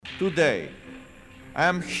today, I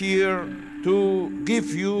am here to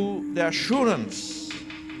give you the assurance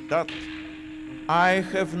that I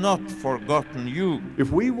have not forgotten you.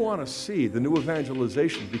 If we want to see the new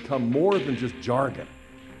evangelization become more than just jargon,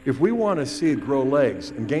 if we want to see it grow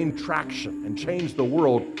legs and gain traction and change the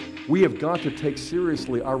world, we have got to take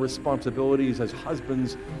seriously our responsibilities as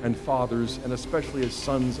husbands and fathers, and especially as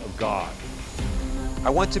sons of God.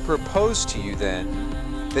 I want to propose to you then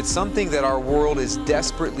that something that our world is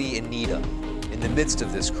desperately in need of in the midst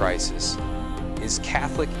of this crisis is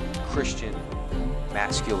Catholic Christian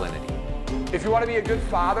masculinity. If you want to be a good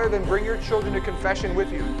father, then bring your children to confession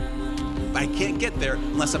with you. I can't get there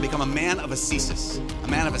unless I become a man of ascesis, a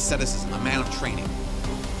man of asceticism, a man of training.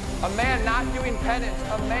 A man not doing penance,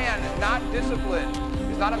 a man not disciplined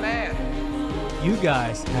is not a man. You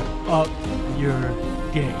guys have upped your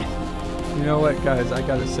game. You know what, guys? I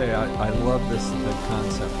gotta say, I love the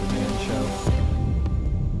concept of Man Show.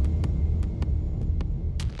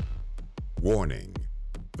 Warning: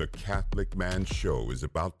 the Catholic Man Show is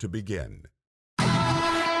about to begin.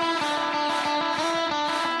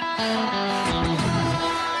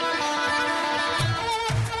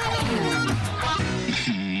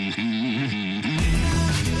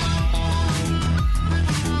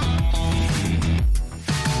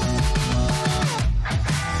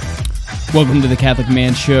 Welcome to the Catholic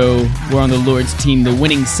Man Show. We're on the Lord's team, the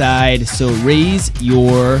winning side, so raise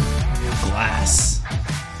your glass.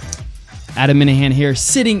 Adam Minahan here,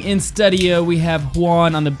 sitting in studio. We have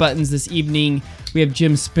Juan on the buttons this evening. We have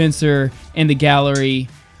Jim Spencer in the gallery.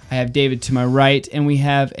 I have David to my right, and we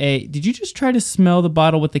have a... Did you just try to smell the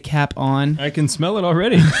bottle with the cap on? I can smell it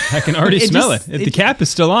already. I can already smell it. The cap is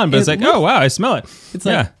still on, but it's like, oh, wow, I smell it. It's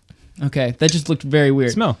like, okay, that just looked very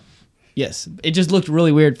weird. Smell. Yes, it just looked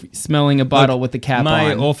really weird smelling a bottle with the cap on.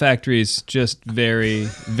 My olfactory is just very,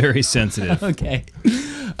 very sensitive. Okay.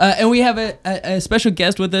 And we have a special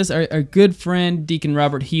guest with us, our good friend, Deacon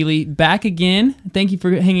Robert Healy, back again. Thank you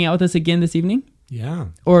for hanging out with us again this evening. Yeah.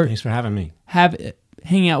 Or thanks for having me.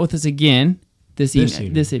 Hanging out with us again this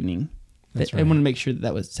evening. That's I right. want to make sure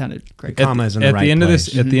that was sounded correct. The comma is in the right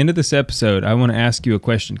place. At the end of this episode, I want to ask you a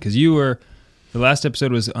question, because the last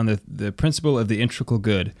episode was on the principle of the integral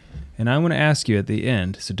good. And I want to ask you at the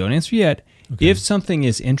end, so don't answer yet, if something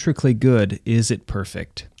is intricately good, is it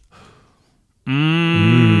perfect?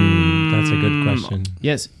 That's a good question.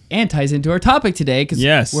 Yes, and ties into our topic today,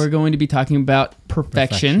 because we're going to be talking about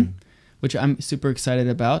perfection, which I'm super excited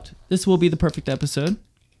about. This will be the perfect episode,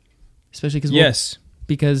 especially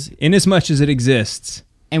because inasmuch as it exists.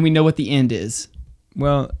 And we know what the end is.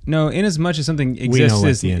 Well, no, inasmuch as something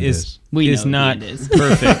exists is not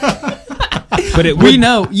perfect. But we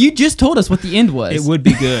know. You just told us what the end was. It would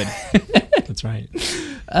be good. That's right.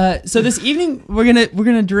 So this evening we're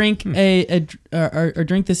gonna drink our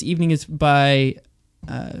drink this evening is brought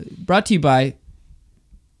to you by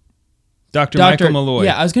Dr. Michael Malloy.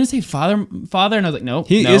 Yeah, I was gonna say father, and I was like, no,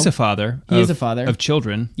 he is a father. He is a father of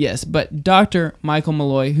children. Yes, but Dr. Michael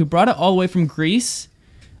Malloy, who brought it all the way from Greece.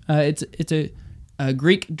 It's a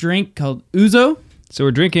Greek drink called ouzo. So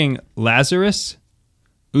we're drinking Lazarus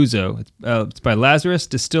ouzo. It's by Lazarus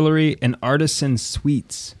Distillery and Artisan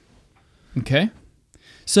Sweets. Okay.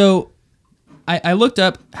 So I looked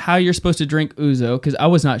up how you're supposed to drink ouzo because I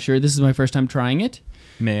was not sure. This is my first time trying it.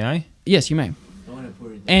 May I? Yes, you may.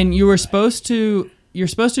 And you're supposed to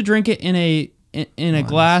drink it in a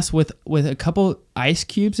glass with a couple ice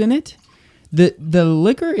cubes in it. The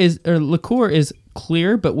liquor is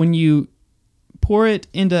clear, but when you pour it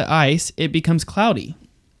into ice, it becomes cloudy.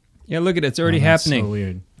 Yeah, look at it. It's already happening. So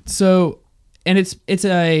weird. So, and it's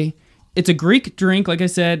a Greek drink. Like I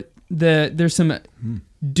said, there's some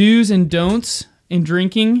do's and don'ts in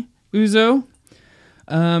drinking ouzo.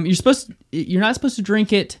 You're not supposed to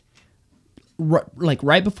drink it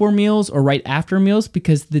right before meals or right after meals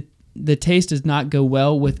because the taste does not go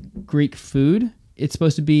well with Greek food. It's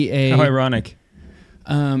supposed to be how ironic.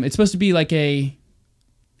 It's supposed to be like they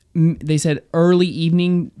said early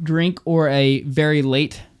evening drink or a very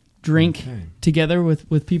late drink together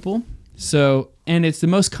with people. So, and it's the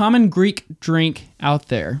most common Greek drink out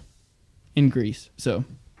there in Greece. So,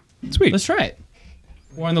 sweet. Let's try it.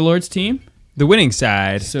 We're on the Lord's team. The winning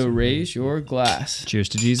side. So raise your glass. Cheers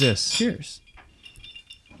to Jesus. Cheers.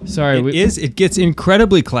 Sorry. It gets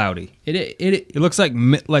incredibly cloudy. It looks like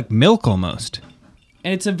milk almost.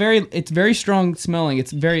 And it's very strong smelling.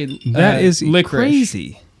 It's very that is licorice.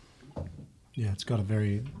 Crazy. Yeah, it's got a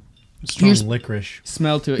very strong licorice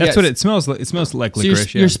smell to it. That's what it smells like. It smells like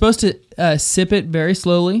licorice. You're supposed to sip it very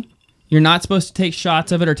slowly. You're not supposed to take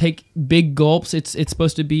shots of it or take big gulps. It's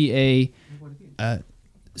supposed to be a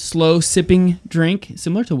slow sipping drink,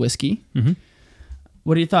 similar to whiskey. Mhm.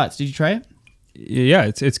 What are your thoughts? Did you try it? Yeah,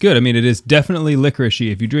 it's good. I mean, it is definitely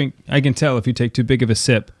licoricey. If you drink, I can tell if you take too big of a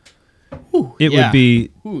sip, it yeah. would be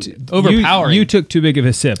Overpowering. You took too big of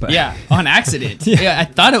a sip. Yeah, on accident. Yeah, I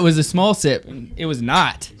thought it was a small sip. It was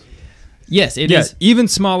not. Yes, it is. Even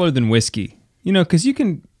smaller than whiskey. You know, because you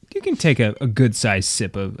can take a good sized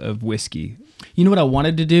sip of whiskey. You know what I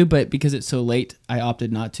wanted to do, but because it's so late, I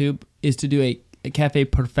opted not to, is to do a Cafe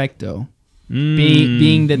Perfecto.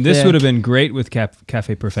 Being that this would have been great with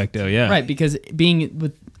Cafe Perfecto, yeah. Right, because being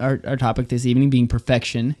with our topic this evening being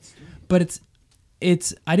perfection, but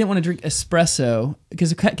it's I didn't want to drink espresso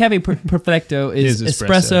because Cafe Perfecto is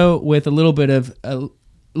espresso with a little bit of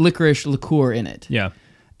licorice liqueur in it. Yeah.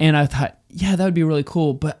 And I thought, yeah, that would be really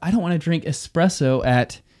cool, but I don't want to drink espresso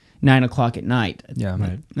at 9 o'clock at night. Yeah.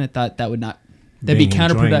 Right. And I thought that'd be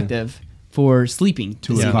counterproductive for sleeping.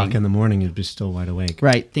 2 o'clock in the morning, you'd be still wide awake.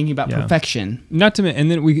 Right, thinking about perfection. Not to and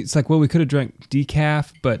then it's like, well, we could have drank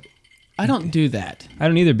decaf, but I don't do that. I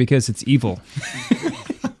don't either because it's evil.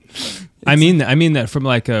 I mean that from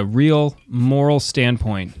like a real moral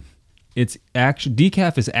standpoint. It's actually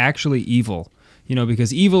decaf is actually evil. You know,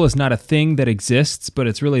 because evil is not a thing that exists, but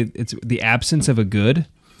it's the absence of a good.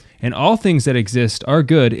 And all things that exist are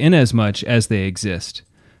good in as much as they exist.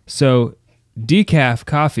 So decaf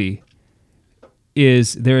coffee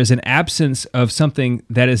there is an absence of something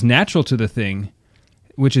that is natural to the thing,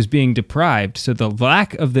 which is being deprived. So the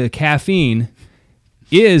lack of the caffeine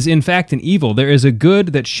is, in fact, an evil. There is a good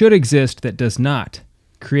that should exist that does not,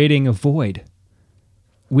 creating a void.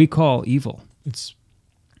 We call evil. It's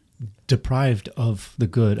deprived of the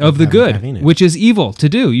good. Of the good, which is evil to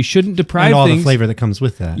do. You shouldn't deprive and all things. the flavor that comes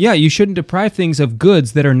with that. Yeah, you shouldn't deprive things of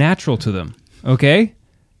goods that are natural to them. Okay?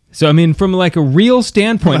 So, I mean, from like a real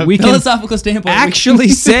standpoint, we can philosophical standpoint, actually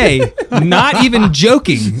say, not even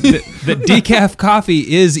joking, that decaf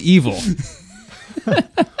coffee is evil.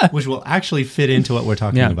 Which will actually fit into what we're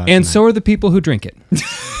talking about. And tonight. so are the people who drink it.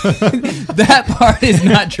 That part is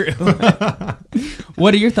not true.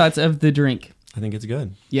 What are your thoughts of the drink? I think it's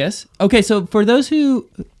good. Yes? Okay, so for those who...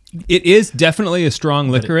 It is definitely a strong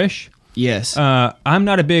licorice. Yes. I'm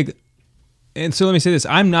not a big... And so let me say this.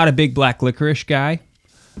 I'm not a big black licorice guy.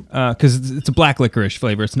 Because it's a black licorice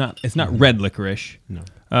flavor. It's not red licorice. No.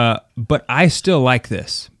 But I still like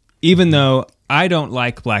this. Even though I don't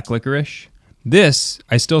like black licorice, this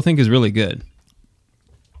I still think is really good.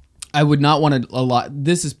 I would not want a lot.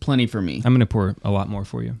 This is plenty for me. I'm going to pour a lot more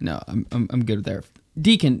for you. No, I'm good there.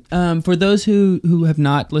 Deacon, for those who have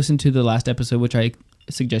not listened to the last episode, which I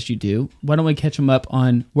suggest you do, why don't we catch them up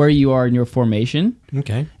on where you are in your formation?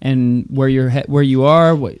 Okay. And where you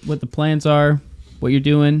are, what the plans are, what you're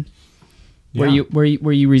doing, where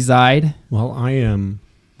you reside. Well, I am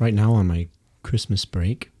right now on my Christmas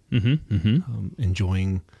break,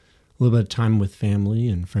 enjoying a little bit of time with family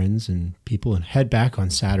and friends and people, and head back on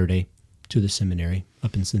Saturday to the seminary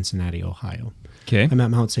up in Cincinnati, Ohio. Okay. I'm at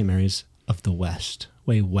Mount St. Mary's of the West,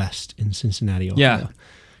 way west in Cincinnati, Ohio. Yeah.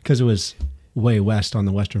 Because it was way west on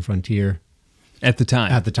the western frontier. At the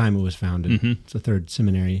time. At the time it was founded. Mm-hmm. It's the third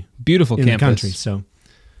seminary. Beautiful in campus. The country.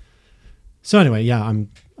 So anyway, yeah,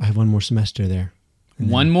 I have one more semester there.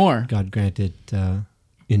 One more. God granted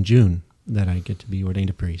in June that I get to be ordained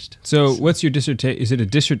a priest. So what's your dissertation? Is it a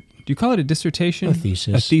do you call it a dissertation? A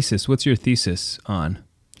thesis. A thesis. What's your thesis on?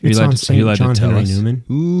 It's on St. John Henry Newman.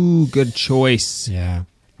 Ooh, good choice. Yeah.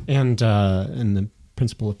 And the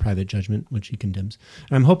principle of private judgment, which he condemns.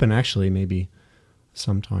 And I'm hoping actually maybe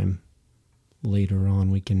sometime later on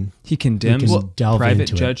we can... He condemns delve private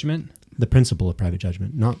into judgment? The principle of private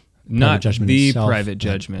judgment, not judgment the itself, private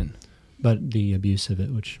judgment. But the abuse of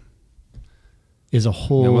it, which is a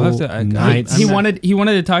whole night. He wanted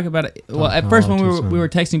to talk about it. Well, at first when we were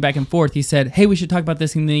texting back and forth, he said, "Hey, we should talk about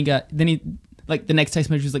this," and then he like the next text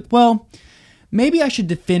message was like, "Well, maybe I should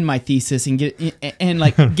defend my thesis and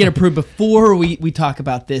get approved before we talk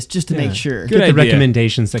about this, just to make sure." Get the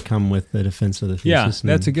recommendations that come with the defense of the thesis.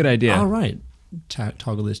 Yeah, that's a good idea. All right.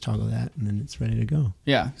 Toggle this, toggle that, and then it's ready to go.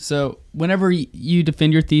 Yeah. So whenever you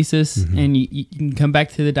defend your thesis, and you can come back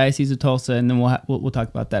to the Diocese of Tulsa, and then we'll talk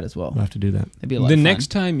about that as well. We'll have to do that. It'd be a lot of fun. Next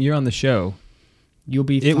time you're on the show, you'll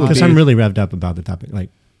be because I'm really revved up about the topic.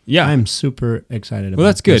 Yeah, I'm super excited. Well,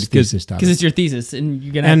 that's good because it's your thesis, and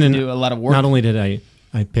you're gonna have to do a lot of work. Not only did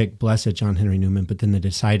I pick Blessed John Henry Newman, but then they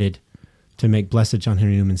decided to make Blessed John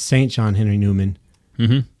Henry Newman Saint John Henry Newman.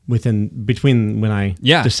 Between when I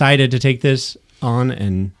decided to take this on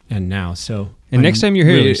and now. So next time you're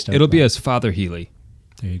here, it'll be as Father Healy.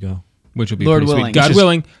 There you go. Which will be Lord pretty willing.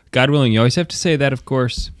 Sweet. God willing. You always have to say that, of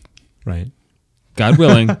course. Right. God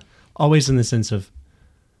willing. Always in the sense of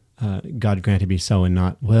God grant it be so, and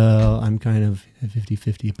not, well, I'm kind of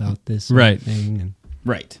 50-50 about this Right. thing. And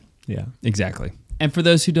Right. yeah. Exactly. And for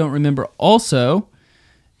those who don't remember, also,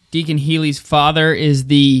 Deacon Healy's father is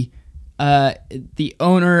the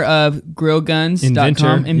owner of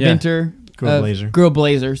GrillGuns.com. Inventor. Grill Blazer. Grill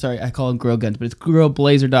Blazer. Sorry, I call him Grill Guns, but it's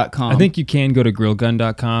grillblazer.com. I think you can go to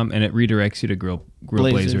grillgun.com and it redirects you to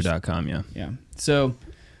grillblazer.com. Yeah. Yeah. So,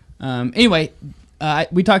 anyway, I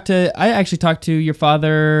actually talked to your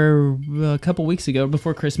father a couple weeks ago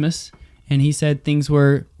before Christmas, and he said things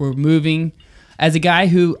were moving. As a guy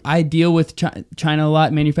who I deal with China a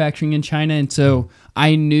lot, manufacturing in China, and so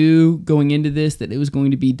I knew going into this that it was going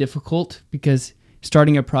to be difficult because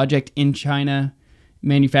starting a project in China,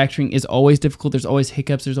 manufacturing is always difficult. There's always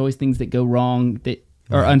hiccups. There's always things that go wrong that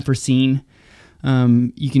are unforeseen.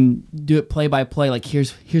 You can do it play by play. Like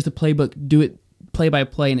here's the playbook. Do it play by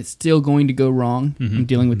play, and it's still going to go wrong. Mm-hmm. I'm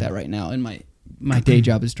dealing with that right now, and my day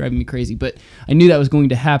job is driving me crazy. But I knew that was going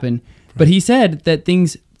to happen. Right. But he said that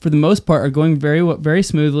things, for the most part, are going very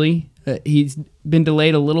smoothly. He's been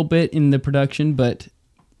delayed a little bit in the production, but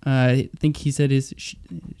I think he said his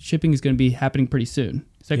shipping is going to be happening pretty soon.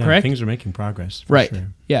 Is that correct? Things are making progress. Right. Sure.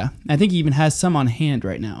 Yeah. I think he even has some on hand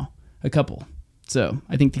right now, a couple. So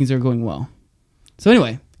I think things are going well. So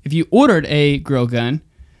anyway, if you ordered a grill gun,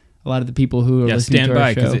 a lot of the people who are listening to our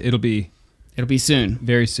show, because it'll be soon.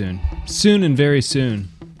 Very soon. Soon and very soon.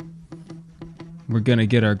 We're going to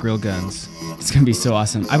get our grill guns. It's going to be so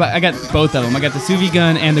awesome. I got both of them. I got the sous vide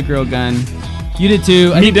gun and the grill gun. You did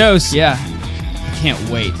too. Me dose. Yeah. I can't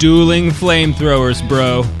wait. Dueling flamethrowers,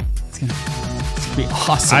 bro. It's gonna be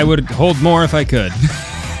awesome. I would hold more if I could.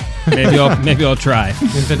 Maybe I'll try.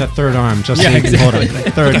 Invent a third arm just so you can hold it.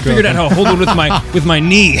 I figured out how to hold it with my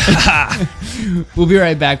knee. We'll be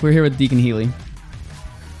right back. We're here with Deacon Healy.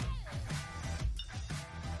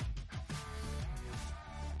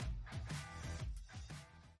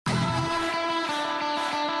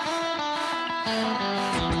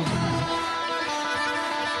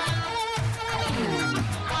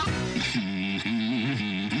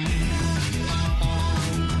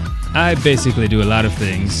 I basically do a lot of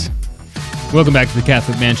things. Welcome back to the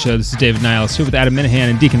Catholic Man Show. This is David Niles here with Adam Minahan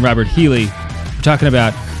and Deacon Robert Healy. We're talking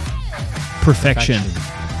about perfection.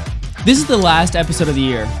 This is the last episode of the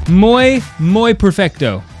year. Muy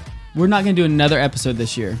perfecto. We're not going to do another episode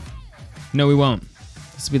this year. No, we won't.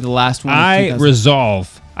 This will be the last one. I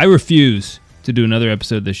refuse to do another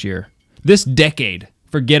episode this year. This decade.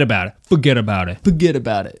 Forget about it. Forget about it.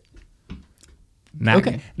 Not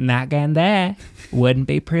gonna that. Wouldn't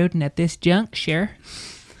be prudent at this juncture.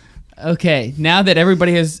 Okay, now that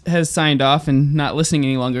everybody has signed off and not listening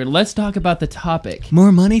any longer, let's talk about the topic.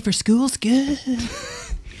 More money for school's good.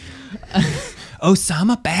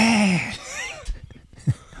 Osama bad.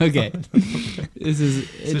 Okay.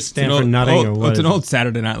 It's Stanford nutting or what? It's an old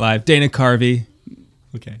Saturday Night Live. Dana Carvey.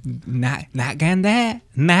 Okay. Not gonna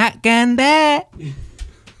that.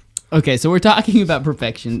 Okay, so we're talking about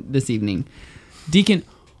perfection this evening. Deacon,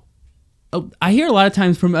 I hear a lot of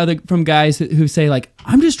times from guys who say, like,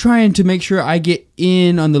 I'm just trying to make sure I get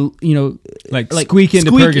in on the, like squeak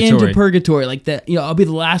into purgatory, like that. I'll be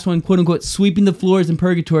the last one, quote unquote, sweeping the floors in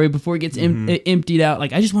purgatory before it gets emptied out.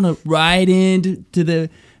 Like, I just want to ride into the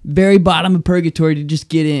very bottom of purgatory to just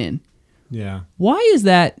get in. Yeah. Why is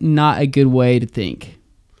that not a good way to think?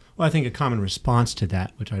 Well, I think a common response to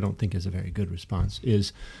that, which I don't think is a very good response,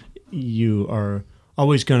 is you are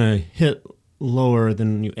always going to hit lower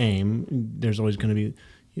than you aim. There's always going to be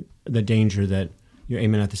the danger that you're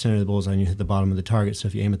aiming at the center of the bullseye and you hit the bottom of the target. So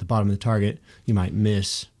if you aim at the bottom of the target, you might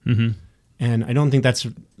miss. Mm-hmm. And I don't think that's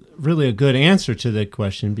really a good answer to the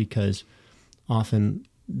question, because often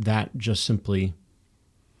that just simply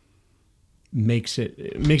makes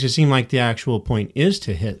it seem like the actual point is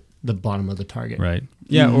to hit the bottom of the target. Right.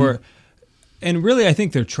 Yeah. And really, I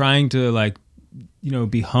think they're trying to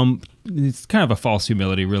be it's kind of a false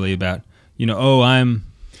humility, really, about, I'm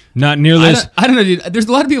not nearly as... I don't know, dude. There's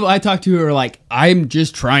a lot of people I talk to who are like, I'm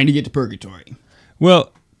just trying to get to purgatory.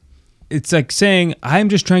 Well, it's like saying, I'm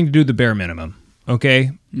just trying to do the bare minimum,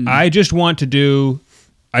 okay? Mm-hmm. I just want to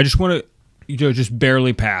just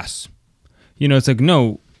barely pass. It's like,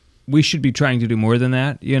 no, we should be trying to do more than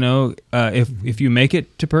that, If you make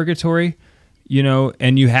it to purgatory,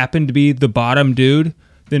 and you happen to be the bottom dude,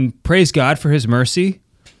 then praise God for his mercy,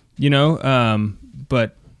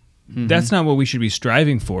 but... Mm-hmm. That's not what we should be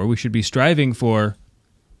striving for. We should be striving for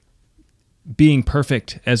being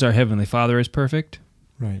perfect as our Heavenly Father is perfect.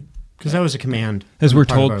 Right. Because that was a command. As we're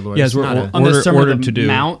told, as we're ordered to do.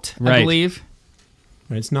 Mount, I believe.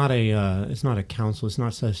 Right, it's not a counsel. It's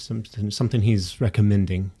not something he's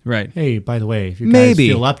recommending. Right. Hey, by the way, if you guys Maybe.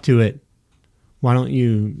 feel up to it, why don't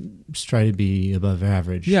you try to be above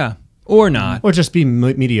average? Yeah. Or not. Or just be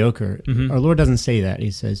mediocre. Mhm. Our Lord doesn't say that.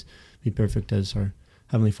 He says, be perfect as our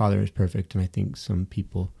Heavenly Father is perfect. And I think some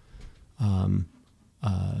people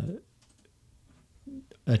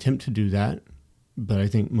attempt to do that. But I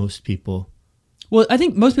think most people... Well, I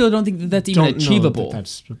think most people don't think that that's even Don't know achievable. that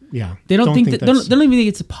that's- yeah. They don't think that they that's- don't even think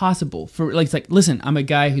it's possible for like it's like listen, I'm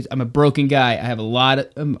a broken guy. I have a lot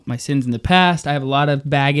of my sins in the past. I have a lot of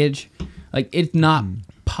baggage. Like it's not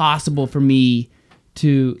possible for me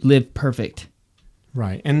to live perfect.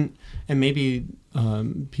 Right, and maybe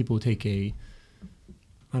people take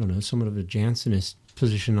somewhat of a Jansenist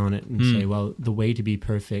position on it and say, well, the way to be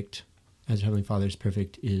perfect, as Heavenly Father is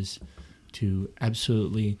perfect, is to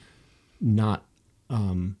absolutely not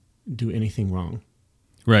do anything wrong.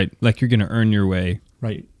 Right, like you're going to earn your way.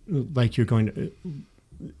 Right, like you're going to...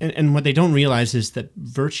 And what they don't realize is that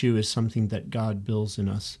virtue is something that God builds in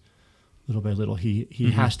us little by little.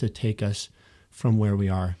 He has to take us from where we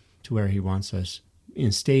are to where he wants us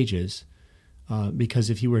in stages, because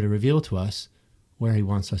if he were to reveal to us where he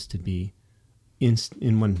wants us to be in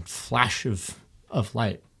one flash of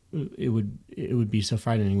light, it would be so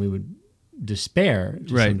frightening. We would despair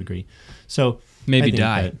to some degree. So maybe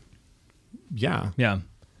I think die. Yeah.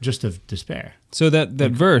 Just of despair. So that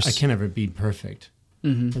verse, I can never be perfect,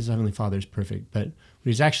 as Heavenly Father is perfect. But what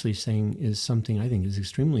he's actually saying is something I think is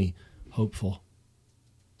extremely hopeful,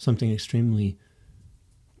 something extremely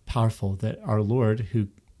powerful, that our Lord, who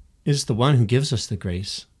is the one who gives us the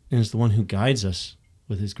grace and is the one who guides us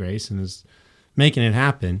with his grace and is making it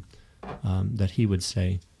happen, that he would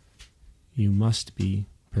say, you must be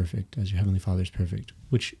perfect as your Heavenly Father is perfect,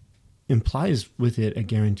 which implies with it a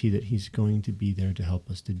guarantee that he's going to be there to help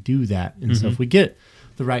us to do that. And so if we get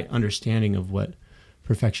the right understanding of what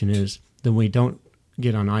perfection is, then we don't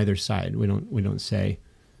get on either side. We don't say,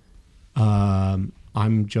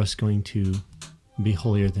 I'm just going to be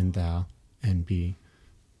holier than thou and be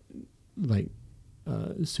like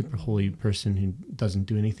a super holy person who doesn't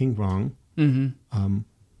do anything wrong,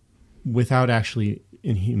 without actually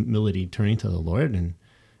in humility turning to the Lord and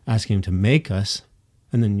asking him to make us,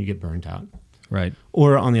 and then you get burnt out. Right.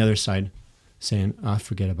 Or on the other side, saying,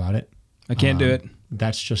 forget about it. I can't do it.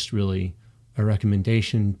 That's just really a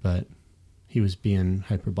recommendation, but he was being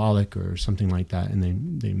hyperbolic or something like that,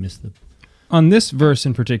 and they missed the... On this verse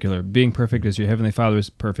in particular, being perfect as your Heavenly Father is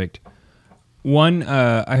perfect,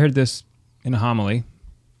 I heard this in a homily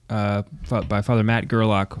by Father Matt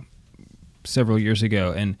Gerlach several years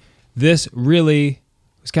ago, and this really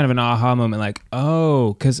was kind of an aha moment, like,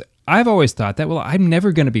 oh, because I've always thought that, well, I'm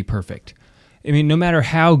never going to be perfect. I mean, no matter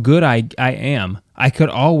how good I am, I could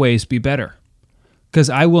always be better, because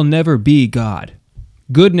I will never be God.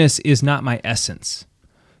 Goodness is not my essence,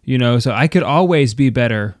 so I could always be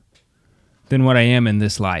better than what I am in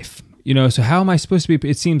this life. So how am I supposed to be?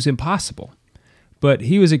 It seems impossible. But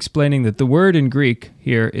he was explaining that the word in Greek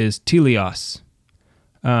here is teleos,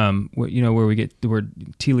 where we get the word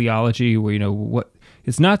teleology, where, what,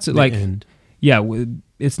 it's not so, like, end. Yeah,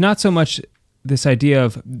 it's not so much this idea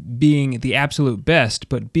of being the absolute best,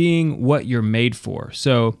 but being what you're made for.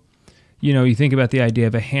 So, you think about the idea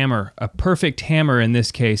of a hammer. A perfect hammer in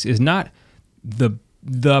this case is not the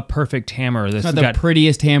perfect hammer. That's not the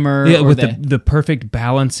prettiest hammer. Yeah, or with the perfect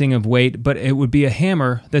balancing of weight, but it would be a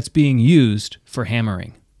hammer that's being used for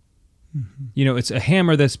hammering. It's a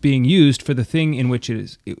hammer that's being used for the thing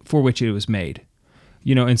for which it was made.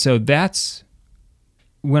 And so that's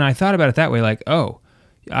when I thought about it that way, like, oh,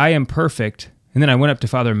 I am perfect. And then I went up to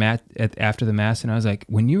Father Matt after the Mass, and I was like,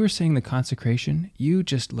 when you were saying the consecration, you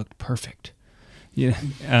just looked perfect. I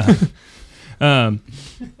don't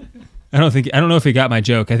know if he got my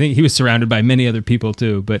joke. I think he was surrounded by many other people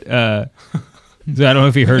too, but so I don't know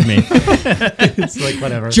if he heard me. It's like,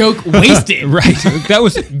 whatever. Joke wasted. Right. That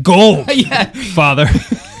was gold. Yeah. Father.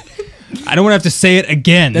 I don't want to have to say it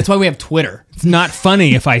again. That's why we have Twitter. It's not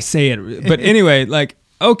funny if I say it. But anyway, like,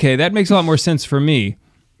 okay, that makes a lot more sense for me.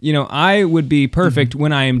 I would be perfect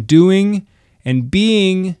when I am doing and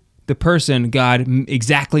being the person God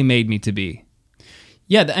exactly made me to be.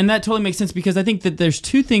 Yeah, and that totally makes sense, because I think that there's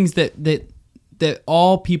two things that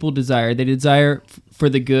all people desire. They desire for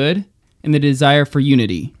the good, and they desire for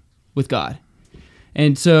unity with God.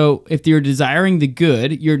 And so if you're desiring the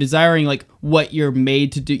good, you're desiring like what you're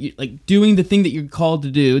made to do, like doing the thing that you're called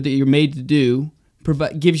to do, that you're made to do,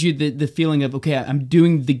 gives you the feeling of, okay, I'm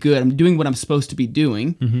doing the good, I'm doing what I'm supposed to be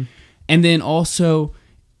doing. And then also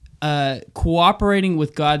cooperating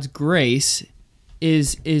with God's grace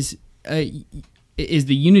is is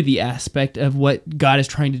the unity aspect of what God is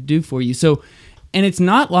trying to do for you. So, and it's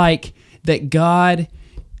not like that God,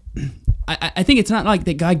 I think it's not like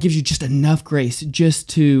that God gives you just enough grace just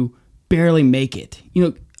to barely make it. You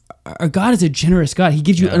know, our God is a generous God. He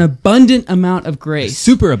gives you an abundant amount of grace.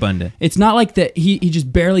 Super abundant. It's not like that he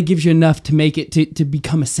just barely gives you enough to make it to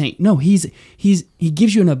become a saint. No, he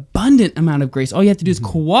gives you an abundant amount of grace. All you have to do is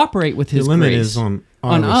cooperate with his grace. The limit is on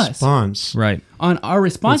our response. Right. On our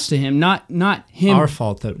response to him, not him. Our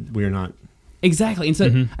fault that we're not. Exactly. And so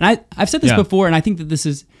and I've said this before, and I think that this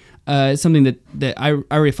is something that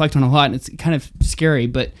I reflect on a lot, and it's kind of scary,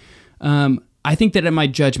 but I think that at my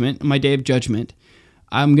day of judgment,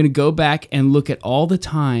 I'm going to go back and look at all the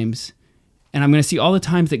times, and I'm going to see all the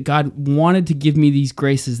times that God wanted to give me these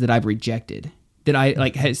graces that I've rejected, that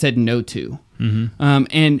I had said no to.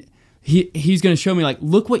 And he's going to show me, like,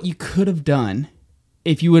 look what you could have done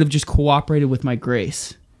if you would have just cooperated with my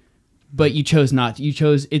grace. But you chose not to. You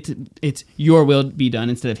chose it's your will be done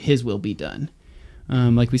instead of his will be done.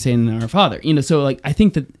 Like we say in Our Father. You know, so like I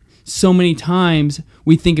think that so many times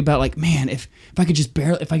we think about, like, man, if I could just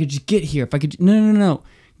get here, no.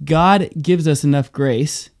 God gives us enough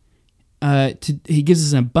grace. He gives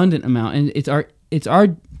us an abundant amount, and it's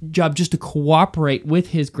our job just to cooperate with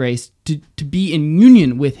his grace, to be in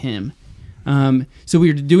union with him. So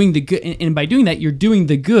we're doing the good, and by doing that, you're doing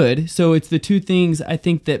the good. So it's the two things I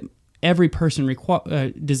think that every person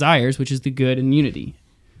desires, which is the good and unity.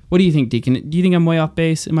 What do you think, Deacon? Do you think I'm way off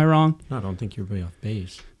base? Am I wrong? No, I don't think you're way off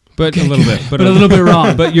base. But a little bit. But a little bit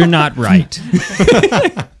wrong. But you're not right.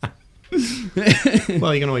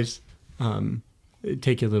 Well, you can always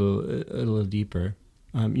take it a little deeper.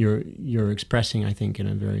 You're expressing, I think, in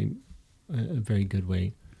a very good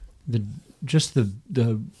way, the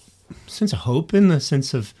sense of hope and the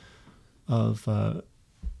sense of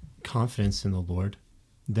confidence in the Lord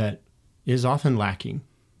that is often lacking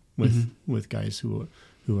with guys who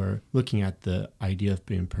are looking at the idea of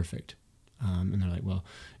being perfect, and they're like, well,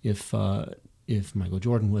 if Michael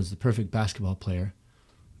Jordan was the perfect basketball player,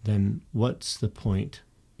 then what's the point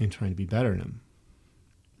in trying to be better than him?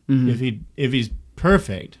 If he's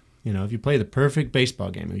perfect, you know, if you play the perfect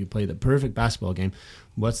baseball game, if you play the perfect basketball game,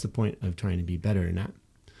 what's the point of trying to be better than that?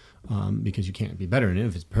 Because you can't be better than it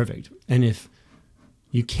if it's perfect. And if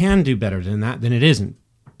you can do better than that, then it isn't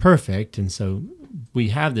perfect. And so we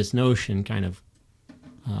have this notion kind of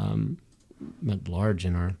at large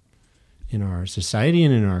in our society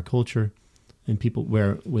and in our culture, and people,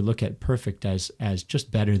 where we look at perfect as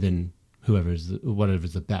just better than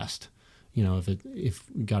whatever's the best. You know, if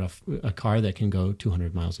we got a car that can go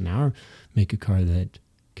 200 miles an hour, make a car that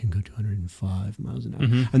can go 205 miles an hour.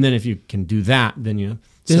 And then if you can do that, then you...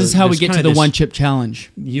 This is how we get to the one-chip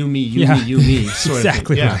challenge. You, me, you, me, you, me. Sort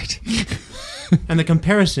exactly of thing. Yeah. Right. And the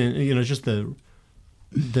comparison, you know, just the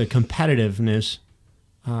competitiveness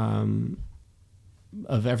of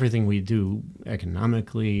everything we do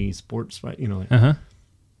economically, sports, you know,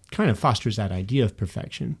 kind of fosters that idea of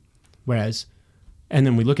perfection. Whereas, and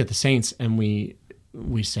then we look at the saints and we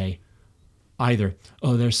say either,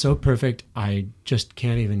 oh, they're so perfect, I just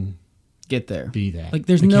can't even get there. Be that. Like,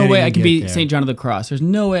 there's no way I could be St. John of the Cross. There's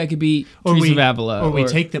no way I could be Teresa of Avila. Or we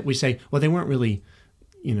take that, we say, well, they weren't really,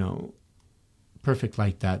 you know, perfect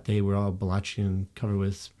like that. They were all blotchy and covered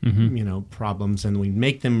with, you know, problems, and we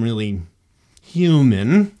make them really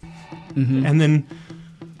human. And then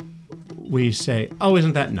we say, oh,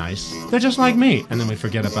 isn't that nice? They're just like me. And then we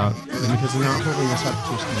forget about them because they're not holding us up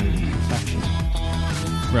to standard of perfection.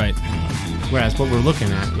 Right. Whereas what we're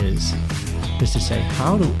looking at is to say,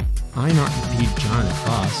 how do I not be John of the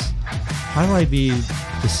Cross? How do I be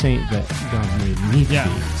the saint that God made me to be?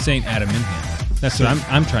 Saint Adam Minham. That's what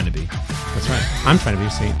I'm trying to be. That's right. I'm trying to be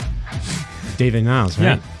Saint David Niles,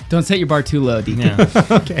 right? Yeah. Don't set your bar too low, Deacon. Yeah.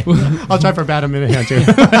 Okay. I'll try for about a minute here, too.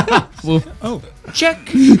 Check.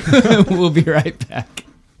 We'll be right back.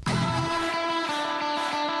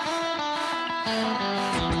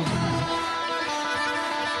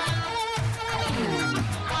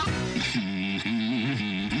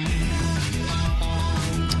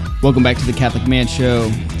 Welcome back to the Catholic Man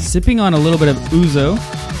Show. Sipping on a little bit of ouzo.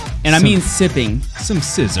 And I mean sipping. Some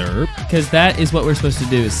scissor. Because that is what we're supposed to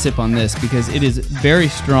do, is sip on this, because it is very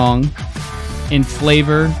strong in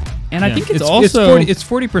flavor. And I think it's also... It's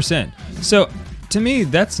 40%. So, to me,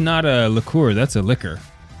 that's not a liqueur, that's a liquor.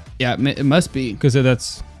 Yeah, it must be. Because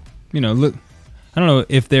that's, you know, look, I don't know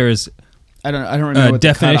if there is... I don't remember what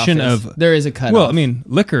definition the cutoff is. of... There is a cutoff. Well, I mean,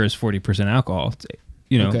 liquor is 40% alcohol. It's,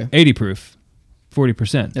 you know, 80 proof,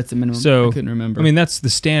 40%. That's the minimum. So, I couldn't remember. I mean, that's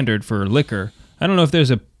the standard for liquor. I don't know if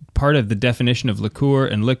there's a part of the definition of liqueur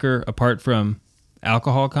and liquor apart from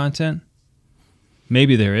alcohol content.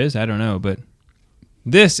 Maybe there is. I don't know. But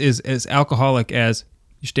this is as alcoholic as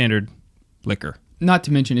your standard liquor. Not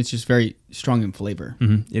to mention, it's just very strong in flavor.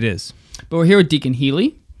 Mm-hmm. It is. But we're here with Deacon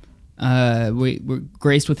Healy. We're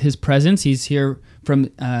graced with his presence. He's here from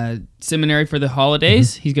seminary for the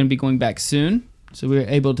holidays. He's going to be going back soon. So we were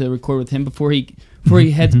able to record with him before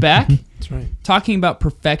he heads back. That's right. Talking about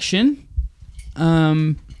perfection.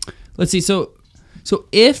 Let's see.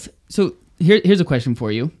 Here's a question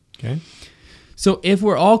for you. Okay. So if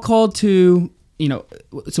we're all called to,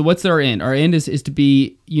 so what's our end? Our end is to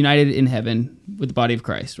be united in heaven with the body of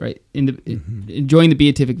Christ, right? Enjoying the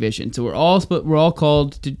beatific vision. So we're all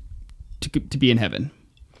called to be in heaven.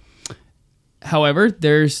 However,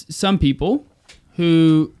 there's some people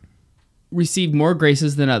who receive more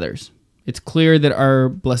graces than others. It's clear that our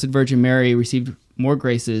Blessed Virgin Mary received more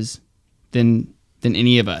graces than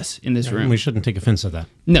any of us in this room. We shouldn't take offense of that.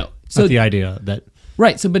 No. So not the idea that...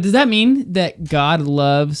 Right. So, but does that mean that God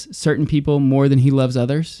loves certain people more than he loves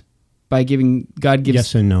others? By God gives...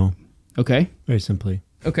 Yes and no. Okay. Very simply.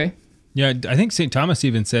 Okay. Yeah, I think St. Thomas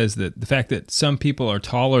even says that the fact that some people are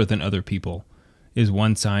taller than other people is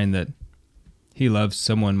one sign that he loves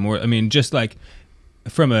someone more. I mean, just like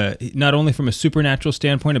not only from a supernatural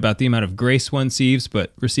standpoint about the amount of grace one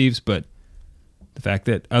receives, but the fact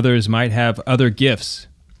that others might have other gifts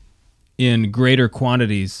in greater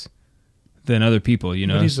quantities than other people,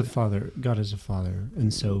 But he's a father. God is a father.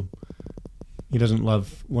 And so he doesn't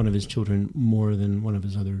love one of his children more than one of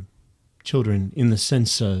his other children in the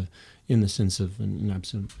sense of an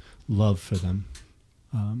absolute love for them.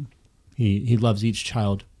 He loves each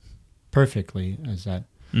child perfectly, as that,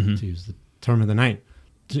 to use the term of the night.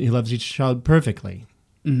 He loves each child perfectly,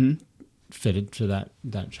 fitted to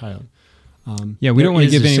that child. We don't want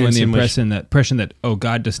to give anyone the impression that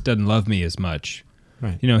God just doesn't love me as much.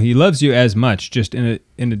 Right. He loves you as much, just in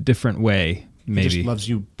a different way. Maybe he just loves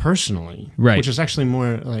you personally, right? Which is actually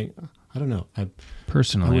more like, I don't know. I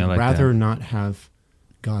would like rather that. not have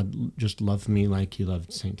God just love me like he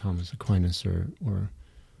loved St. Thomas Aquinas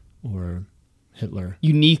or Hitler.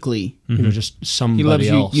 Uniquely. Just somebody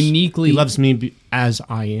else. You uniquely. He loves me as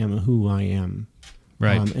I am, who I am.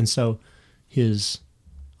 Right. And so there's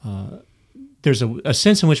a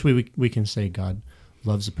sense in which we can say God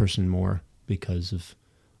loves a person more because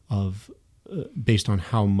of based on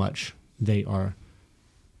how much they are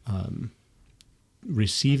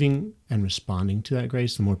receiving and responding to that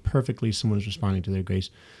grace. The more perfectly someone is responding to their grace,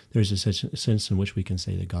 there's a sense in which we can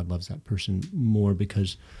say that God loves that person more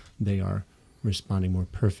because they are responding more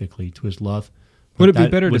perfectly to his love. Would it be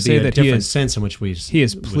better to say that he is sense in which he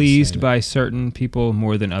is pleased by certain people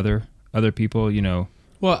more than other people?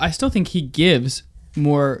 Well, I still think he gives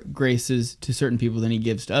more graces to certain people than he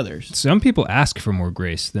gives to others. Some people ask for more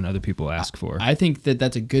grace than other people ask for. I think that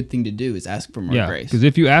that's a good thing to do, is ask for more grace. Because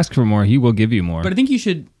if you ask for more, he will give you more. But I think you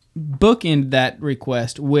should bookend that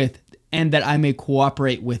request with, and that I may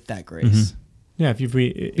cooperate with that grace. Yeah,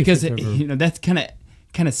 because that's kind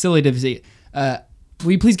of silly to say,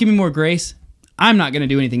 will you please give me more grace? I'm not going to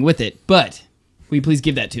do anything with it, but will you please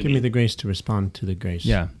give that to me? Give me the grace to respond to the grace.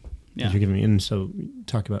 Yeah. You're giving me. And so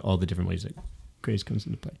talk about all the different ways that grace comes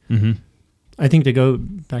into play. Mm-hmm. I think to go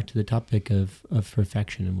back to the topic of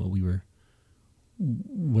perfection and where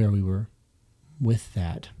we were with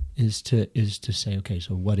that is to say, okay,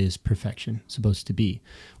 so what is perfection supposed to be?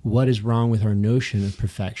 What is wrong with our notion of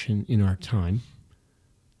perfection in our time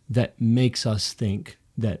that makes us think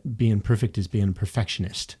that being perfect is being a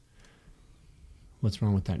perfectionist? What's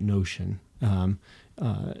wrong with that notion? When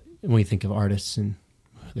we think of artists and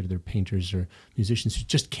whether they're painters or musicians who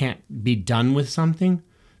just can't be done with something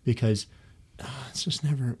because it's just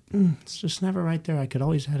never right there. I could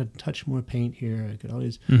always add a touch more paint here. I could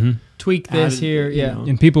always tweak this here. Yeah.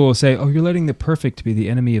 And people will say, "Oh, you're letting the perfect be the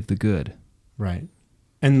enemy of the good." Right.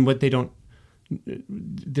 And what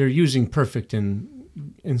they're using perfect in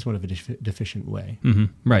sort of a deficient way.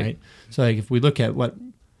 Right. So like if we look at what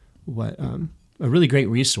a really great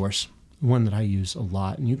resource, one that I use a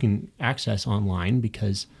lot, and you can access online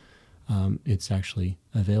because it's actually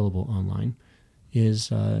available online,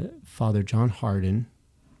 is Father John Hardon,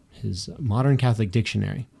 his Modern Catholic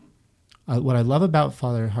Dictionary. What I love about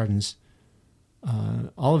Father Hardon's,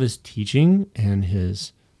 all of his teaching and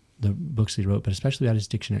the books that he wrote, but especially about his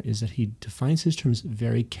dictionary, is that he defines his terms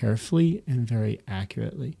very carefully and very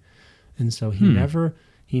accurately. And so he never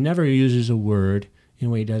uses a word in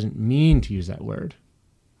a way he doesn't mean to use that word.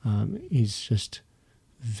 He's just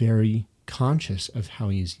very conscious of how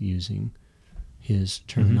he's using his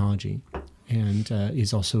terminology. And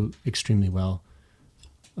he's also extremely well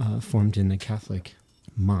formed in the Catholic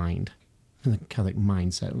mind. the Catholic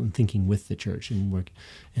mindset and thinking with the church and work.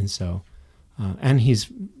 And so, and he's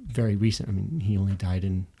very recent. I mean, he only died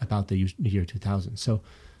in about the year 2000. So,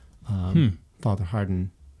 Father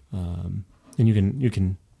Hardin, and you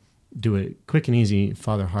can do it quick and easy.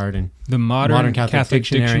 Father Hardin, the modern Catholic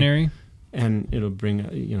Dictionary, and it'll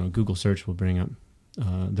bring Google search will bring up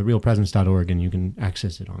therealpresence.org, and you can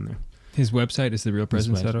access it on there. His website is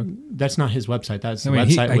therealpresence.org? That's not his website. That's the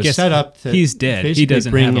website was set up to he's dead. He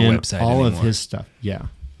doesn't have a website all anymore. Of his stuff. Yeah.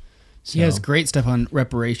 So, he has great stuff on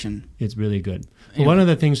reparation. It's really good. Well, one of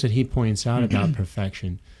the things that he points out about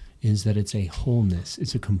perfection is that it's a wholeness.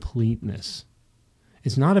 It's a completeness.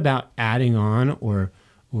 It's not about adding on or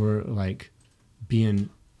like being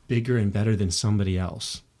bigger and better than somebody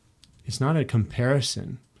else. It's not a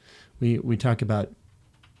comparison. We talk about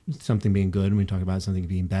something being good, and we talk about something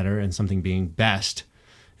being better and something being best.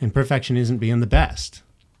 And perfection isn't being the best.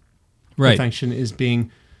 Right. Perfection is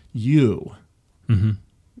being you. Mm-hmm.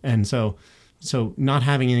 And so not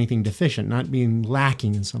having anything deficient, not being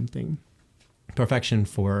lacking in something. Perfection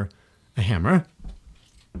for a hammer,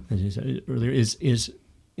 as you said earlier,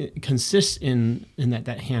 it consists in that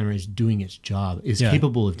hammer is doing its job, is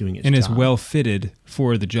capable of doing its job. And is well fitted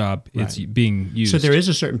for the job it's being used. So there is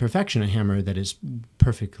a certain perfection in a hammer that is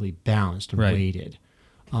perfectly balanced and weighted.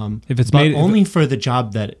 If it's but only for the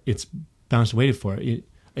job that it's balanced and weighted for.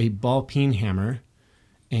 A ball peen hammer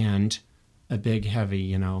and a big,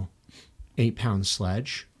 heavy, 8-pound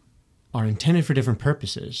sledge are intended for different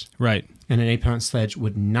purposes. Right. And an 8-pound sledge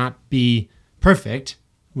would not be perfect,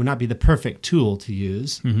 would not be the perfect tool to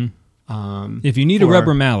use. Mm-hmm. If you need a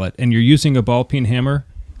rubber mallet and you're using a ball peen hammer,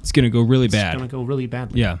 it's going to go really bad. It's going to go really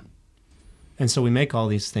badly. Yeah. And so we make all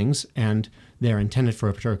these things, and they're intended for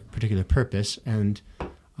a particular purpose. And,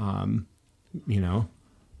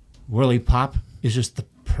 Whirly Pop is just the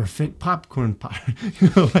perfect popcorn pop.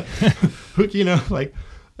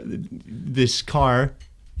 This car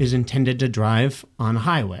is intended to drive on a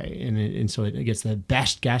highway, and so it gets the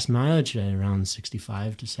best gas mileage at around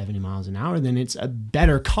 65 to 70 miles an hour. Then it's a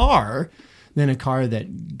better car than a car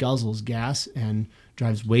that guzzles gas and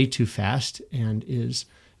drives way too fast and is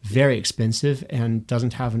very expensive and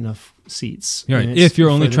doesn't have enough seats. Right. If you're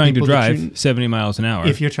only trying to drive 70 miles an hour.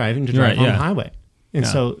 If you're trying to drive on the highway. And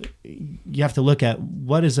so you have to look at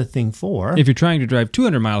what is a thing for. If you're trying to drive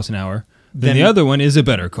 200 miles an hour, then the other one is a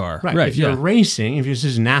better car. Right. If you're racing, if this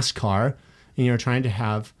is NASCAR and you're trying to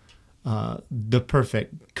have the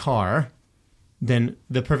perfect car, then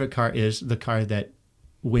the perfect car is the car that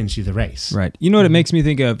wins you the race. Right. You know what it makes me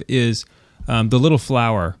think of is the little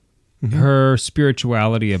flower, her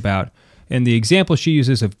spirituality about, and the example she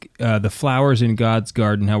uses of the flowers in God's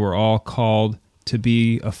garden, how we're all called to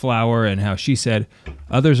be a flower, and how she said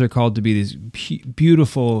others are called to be these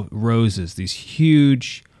beautiful roses, these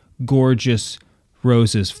huge, gorgeous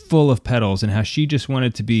roses full of petals, and how she just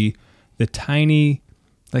wanted to be the tiny,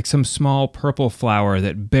 like some small purple flower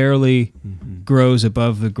that barely grows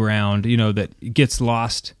above the ground, that gets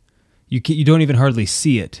lost. You don't even hardly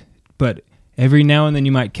see it, but every now and then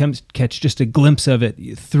you might catch just a glimpse of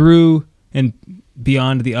it through and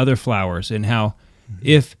beyond the other flowers, and how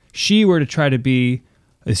if she were to try to be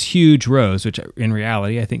this huge rose, which in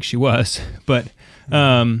reality I think she was, but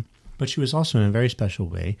she was also in a very special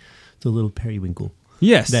way the little periwinkle.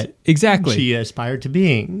 Yes, exactly. She aspired to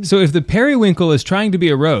being. So if the periwinkle is trying to be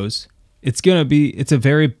a rose, it's a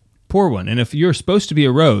very poor one. And if you're supposed to be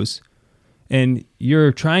a rose and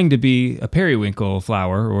you're trying to be a periwinkle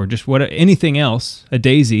flower or just anything else, a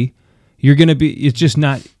daisy, you're going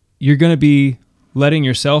to be letting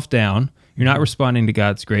yourself down. You're not responding to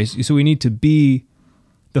God's grace. So we need to be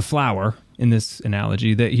the flower in this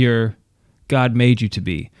analogy that God made you to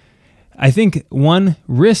be. I think one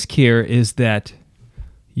risk here is that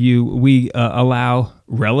we allow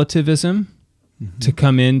relativism to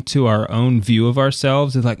come into our own view of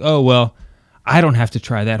ourselves. It's like, oh, well, I don't have to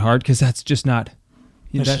try that hard because that's just not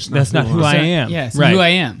that's not who I am. Yeah, it's who I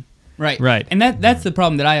am. Right. And that's the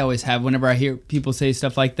problem that I always have whenever I hear people say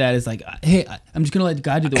stuff like that. Is like, hey, I'm just going to let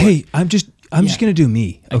God do the work. Hey, I'm just going to do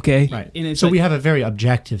me, okay? Right. And so we have a very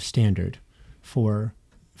objective standard for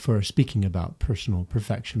speaking about personal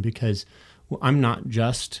perfection, because I'm not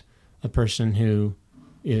just a person who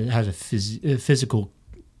has a physical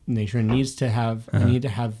nature and needs to have I need to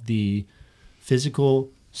have the physical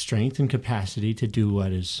strength and capacity to do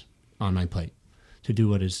what is on my plate, to do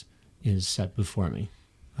what is set before me.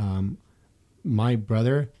 My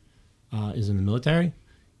brother is in the military.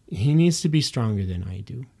 He needs to be stronger than I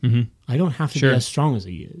do. Mm-hmm. I don't have to be as strong as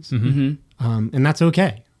he is. Mm-hmm. And that's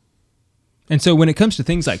okay. And so when it comes to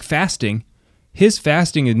things like fasting, his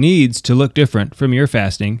fasting needs to look different from your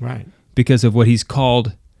fasting. Right. because of what he's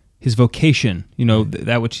called his vocation, you know,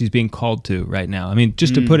 that which he's being called to right now. I mean,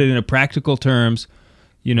 just to put it in a practical terms,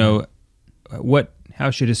 you know,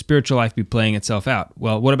 how should his spiritual life be playing itself out?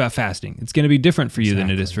 Well, what about fasting? It's going to be different for you than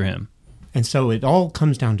it is for him. And so it all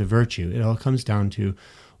comes down to virtue. It all comes down to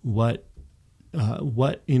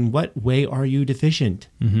in what way are you deficient?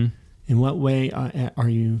 Mm-hmm. In what way are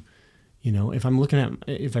you, you know, if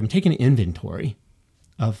I'm taking an inventory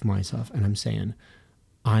of myself and I'm saying,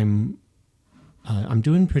 I'm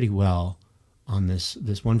doing pretty well on this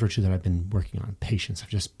one virtue that I've been working on, patience. I've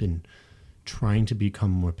just been trying to become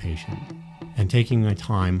more patient and taking my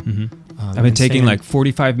time. Mm-hmm. I've been taking like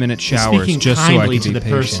 45-minute showers just so I can be patient. Speaking kindly to the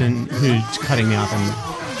person who's cutting me off in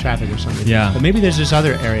traffic or something. Yeah. But maybe there's this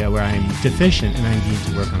other area where I'm deficient and I need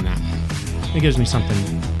to work on that. It gives me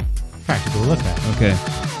something practical to look at. Okay.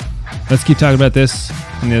 Let's keep talking about this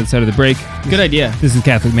on the other side of the break. Good idea. This is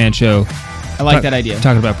Catholic Man Show. I like that idea.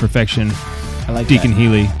 Talking about perfection. I like Deacon that.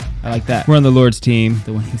 Healy. I like that. We're on the Lord's team.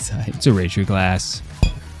 The winning side. So raise your glass.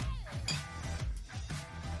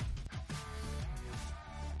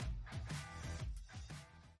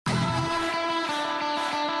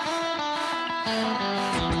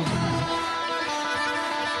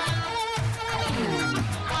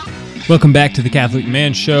 Welcome back to the Catholic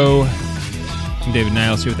Man Show. I'm David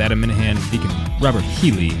Niles here with Adam Minahan and Deacon Robert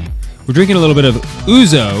Healy. We're drinking a little bit of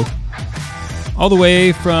ouzo, all the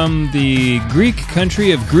way from the Greek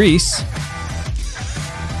country of Greece.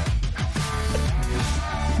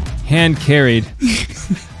 Hand carried.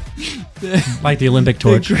 Like the Olympic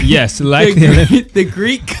torch. Yes, like the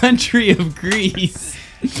Greek country of Greece.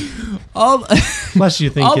 Unless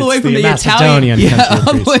you think all the way from the Macedonian Italian, country of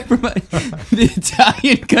all Greece. the way from the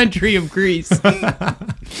Italian country of Greece.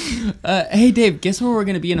 Hey, Dave, guess where we're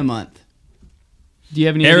going to be in a month? Do you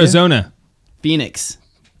have any Arizona. idea? Phoenix.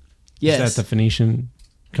 Yes. Is that the Phoenician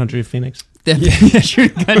country of Phoenix? The Phoenician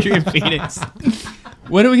country of Phoenix.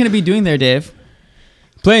 What are we going to be doing there, Dave?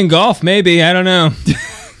 Playing golf, maybe. I don't know.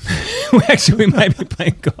 Actually, we might be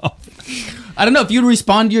playing golf. I don't know. If you'd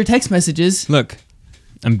respond to your text messages. Look,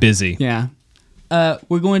 I'm busy. Yeah.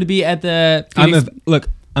 We're going to be at the Phoenix.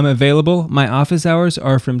 I'm available. My office hours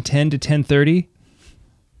are from 10 to 10:30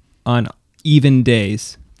 on even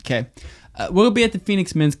days. Okay. We'll be at the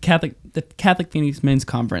Catholic Phoenix Men's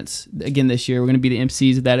Conference again this year. We're going to be the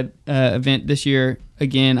MCs of that event this year.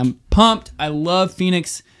 Again, I'm pumped. I love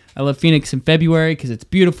Phoenix. I love Phoenix in February because it's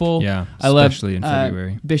beautiful. Yeah, especially in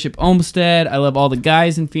February. Bishop Olmsted. I love all the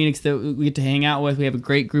guys in Phoenix that we get to hang out with. We have a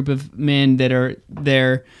great group of men that are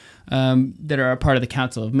there that are a part of the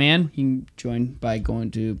Council of Man. You can join by going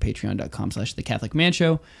to patreon.com/The Catholic Man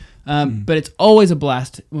Show. But it's always a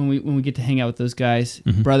blast when we get to hang out with those guys.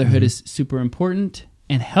 Mm-hmm. Brotherhood is super important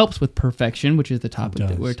and helps with perfection, which is the topic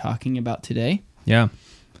that we're talking about today. Yeah.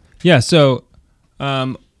 Yeah, so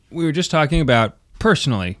we were just talking about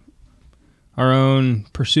personally our own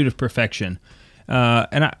pursuit of perfection.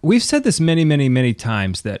 We've said this many, many, many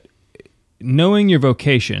times that knowing your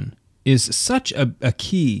vocation is such a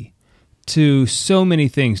key to so many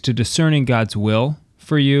things, to discerning God's will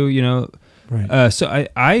for you, you know. Right. So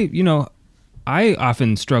I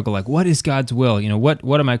often struggle, like, what is God's will? You know,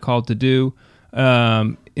 what am I called to do?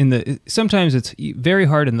 Sometimes it's very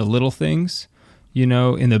hard in the little things, you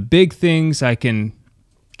know. In the big things, I can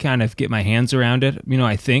kind of get my hands around it. You know,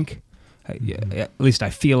 I think, at least I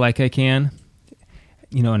feel like I can.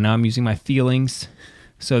 You know, and now I'm using my feelings,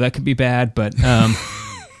 so that could be bad. But I'm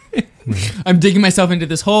digging myself into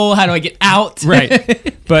this hole. How do I get out?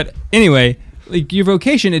 Right. But anyway, like your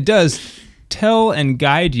vocation, it does tell and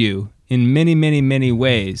guide you in many, many, many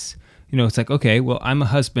ways. You know, it's like, okay, well, I'm a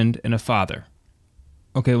husband and a father.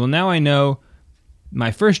 Okay, well, now I know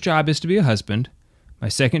my first job is to be a husband. My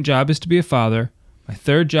second job is to be a father. My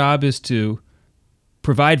third job is to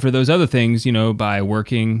provide for those other things, you know, by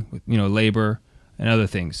working, you know, labor and other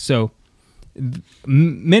things. So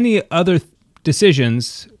many other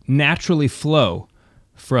decisions naturally flow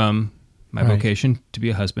from my vocation to be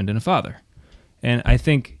a husband and a father. And I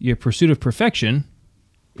think your pursuit of perfection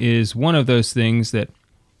is one of those things that,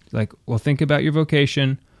 like, well, think about your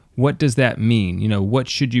vocation. What does that mean? You know, what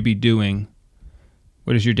should you be doing?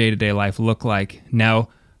 What does your day-to-day life look like? Now,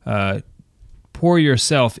 pour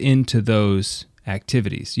yourself into those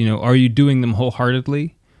activities. You know, are you doing them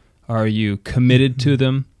wholeheartedly? Are you committed to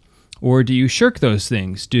them? Or do you shirk those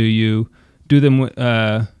things? Do you do them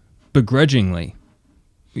begrudgingly?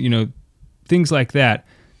 You know, things like that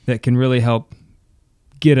can really help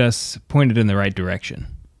get us pointed in the right direction.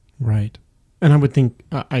 Right. And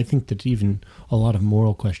I think that even a lot of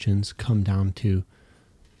moral questions come down to,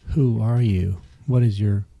 who are you? What is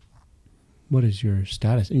your what is your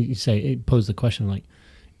status? And you say, pose the question like,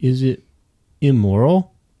 is it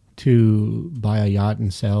immoral to buy a yacht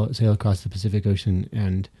and sail across the Pacific Ocean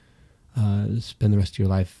and spend the rest of your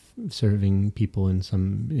life serving people in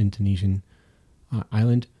some Indonesian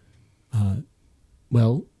island?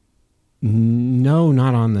 Well, no,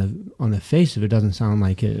 not on the face of it. Doesn't sound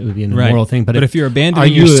like it would be an immoral thing. But if you're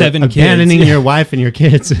abandoning your 7 kids, abandoning your wife and your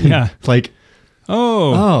kids, yeah, like,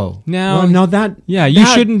 now, well, no, that you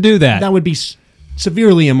shouldn't do that. That would be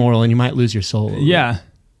severely immoral, and you might lose your soul. Yeah.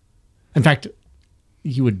 In fact,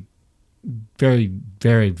 you would very,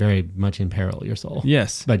 very, very much imperil your soul.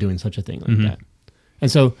 Yes. By doing such a thing like that.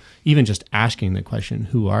 And so, even just asking the question,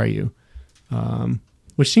 "Who are you?"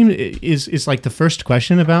 Which seems is like the first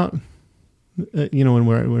question about. When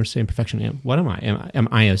we're saying perfection, what am I? Am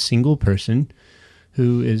I a single person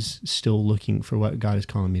who is still looking for what God is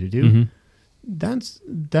calling me to do? Mm-hmm.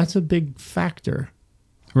 That's a big factor,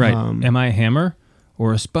 right? Am I a hammer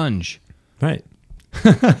or a sponge? Right.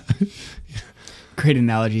 Great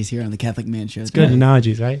analogies here on the Catholic Man Show. It's good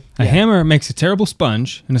analogies, right? A hammer makes a terrible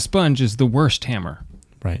sponge, and a sponge is the worst hammer.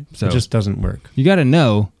 Right. So it just doesn't work. You got to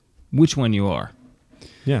know which one you are.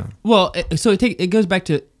 Yeah. Well, so it goes back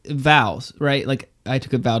to vows, right? Like I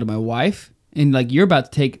took a vow to my wife, and like you're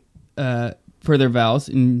about to take further vows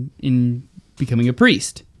in becoming a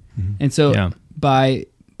priest, and so by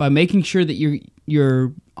making sure that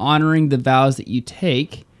you're honoring the vows that you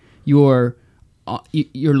take, you're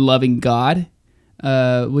loving God,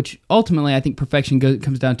 which ultimately I think perfection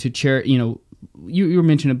comes down to charity. You were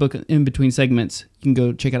mentioning a book, In Between Segments. You can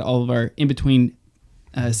go check out all of our In Between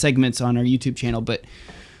segments on our YouTube channel, but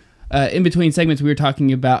in between segments, we were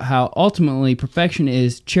talking about how ultimately perfection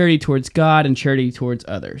is charity towards God and charity towards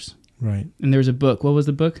others. Right. And there's a book. What was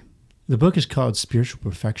the book? The book is called Spiritual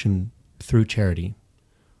Perfection Through Charity,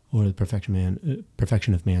 or The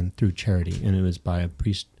Perfection of Man Through Charity, and it was by a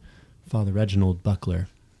priest, Father Reginald Buckler,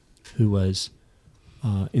 who was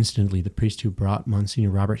incidentally the priest who brought Monsignor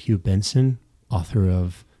Robert Hugh Benson, author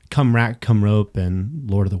of Come Rack, Come Rope, and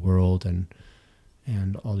Lord of the World, and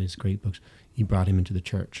all these great books. He brought him into the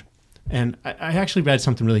church. And I actually read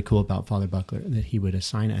something really cool about Father Buckler, that he would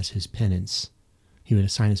assign as his penance. He would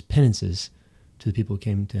assign his penances to the people who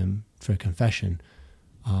came to him for confession.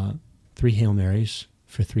 3 Hail Marys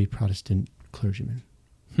for 3 Protestant clergymen.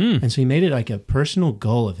 And so he made it like a personal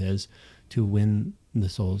goal of his to win the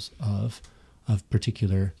souls of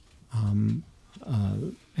particular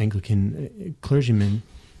Anglican clergymen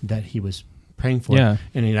that he was praying for. Yeah.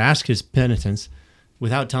 And he'd ask his penitents,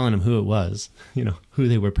 without telling them who it was, who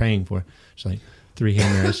they were praying for. It's like 3 Hail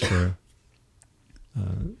Marys for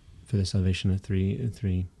the salvation of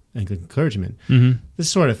three Anglican clergymen. Mm-hmm. This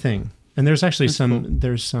sort of thing. And there's actually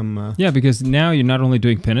some. Yeah, because now you're not only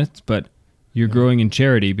doing penance, but you're growing in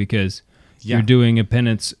charity because you're doing a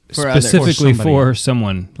penance specifically for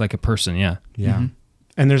someone, like a person. Yeah. Yeah. Mm-hmm.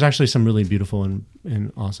 And there's actually some really beautiful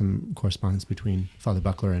and awesome correspondence between Father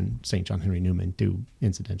Buckler and St. John Henry Newman, too,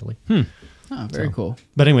 incidentally. Oh, very cool.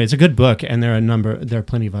 But anyway, it's a good book, and there are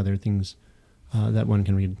plenty of other things that one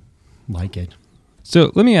can read like it.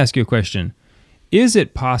 So let me ask you a question. Is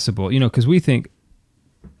it possible, because we think,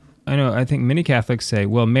 I think many Catholics say,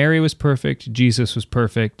 well, Mary was perfect, Jesus was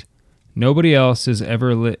perfect, nobody else has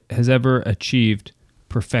ever achieved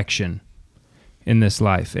perfection in this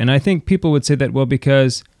life. And I think people would say that, well,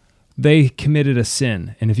 because they committed a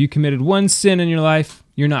sin. And if you committed one sin in your life,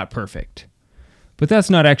 you're not perfect. But that's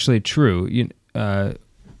not actually true.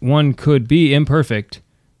 One could be imperfect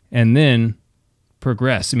and then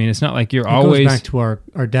progress. I mean, it's not like you're always... It goes back to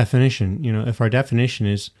our definition. If our definition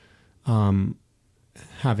is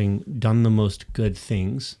having done the most good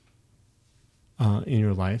things in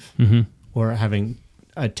your life, or having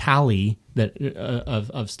a tally that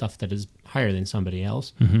of stuff that is higher than somebody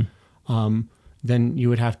else, then you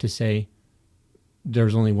would have to say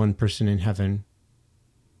there's only one person in heaven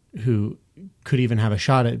who could even have a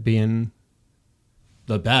shot at being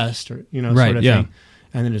the best, or sort of thing,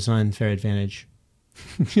 and then it's an unfair advantage,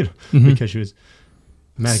 because she was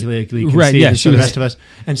immaculately conceived for the rest of us,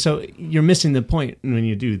 and so you're missing the point when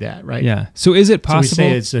you do that, right? Yeah. So is it possible? So we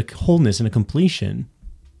say it's a wholeness and a completion.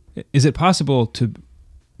 Is it possible to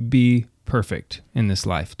be perfect in this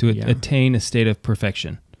life, to attain a state of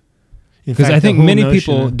perfection? Because I think many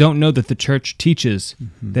people don't know that the church teaches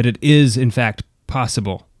that it is, in fact,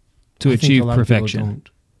 possible to achieve perfection.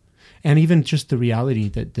 And even just the reality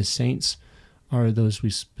that the saints are those we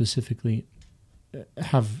specifically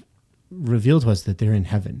have revealed to us that they're in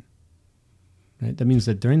heaven. Right? That means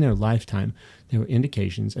that during their lifetime, there were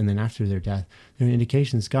indications, and then after their death, there were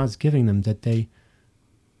indications God's giving them that they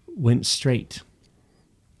went straight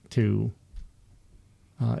to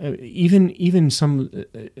Even some,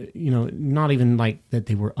 not even like that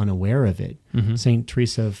they were unaware of it. Mhm. Saint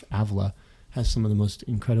Teresa of Avila has some of the most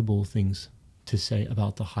incredible things to say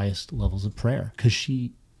about the highest levels of prayer because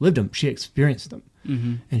she lived them, she experienced them,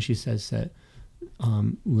 and she says that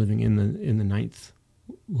living in the ninth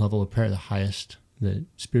level of prayer, the highest, the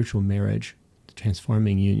spiritual marriage, the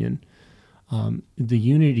transforming union, the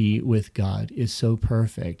unity with God is so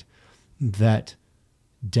perfect that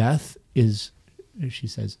death is, she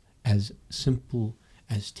says, as simple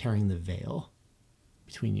as tearing the veil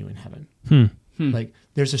between you and heaven. Like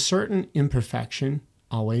there's a certain imperfection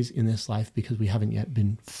always in this life because we haven't yet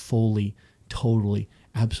been fully, totally,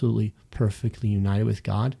 absolutely, perfectly united with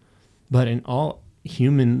God. But in all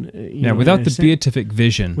human, without the beatific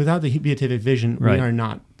vision, we Right. are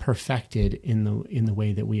not perfected in the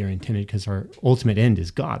way that we are intended because our ultimate end is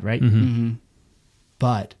God, right?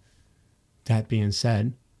 But that being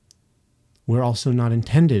said, we're also not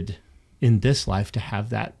intended in this life to have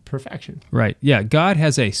that perfection. Right. Yeah. God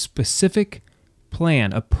has a specific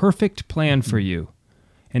plan, a perfect plan for you.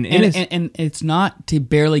 And it's not to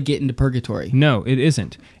barely get into purgatory. No, it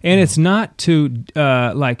isn't. And it's not to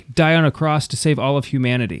die on a cross to save all of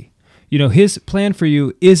humanity. His plan for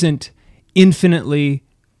you isn't infinitely,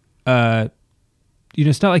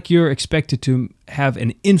 it's not like you're expected to have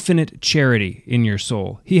an infinite charity in your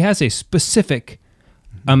soul. He has a specific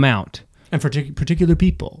amount. And for particular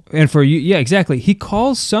people. And for you, yeah, exactly. He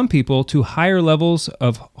calls some people to higher levels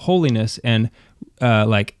of holiness and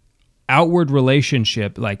outward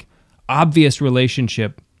relationship, like obvious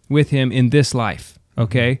relationship with him in this life,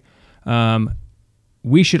 okay?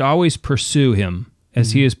 We should always pursue him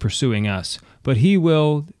as he is pursuing us, but he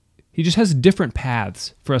just has different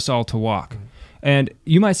paths for us all to walk. And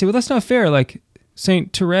you might say, well, that's not fair. Like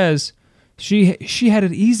Saint Therese, she had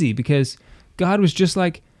it easy because God was just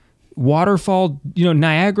like waterfall,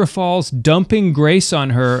 Niagara Falls dumping grace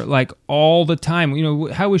on her like all the time.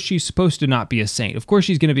 How was she supposed to not be a saint? Of course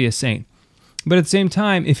she's going to be a saint. But at the same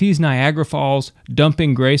time, if he's Niagara Falls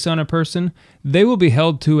dumping grace on a person, they will be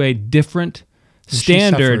held to a different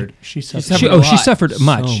standard. She suffered she suffered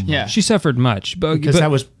much. So much. Yeah. She suffered much. Because that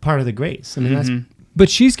was part of the grace. I mean, but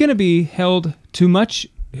she's going to be held to much,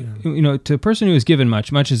 to a person who is given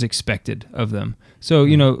much, much is expected of them.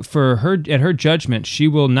 So, for her, at her judgment, she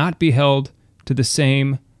will not be held to the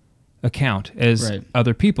same account as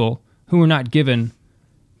other people who are not given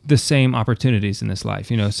the same opportunities in this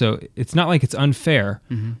life. So it's not like it's unfair.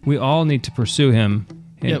 We all need to pursue him.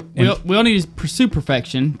 We all need to pursue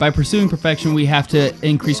perfection. By pursuing perfection, we have to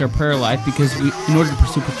increase our prayer life because in order to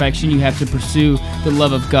pursue perfection, you have to pursue the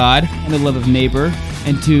love of God and the love of neighbor,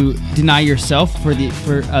 and to deny yourself for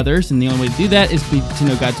others. And the only way to do that is to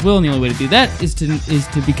know God's will, and the only way to do that is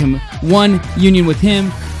to become one union with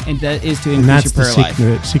Him, and that is to increase your prayer life.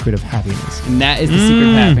 And that's the secret of happiness. And that is the secret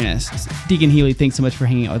of happiness. Deacon Healy, thanks so much for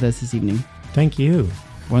hanging out with us this evening. Thank you.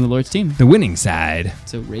 We're on the Lord's team. The winning side.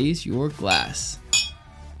 So raise your glass.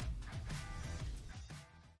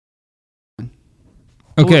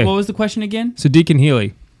 Okay. What was the question again? So Deacon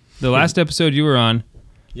Healy, the last episode you were on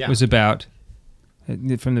was about,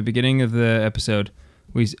 from the beginning of the episode,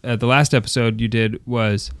 the last episode you did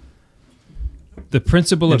was the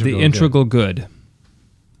principle of the integral good,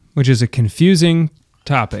 which is a confusing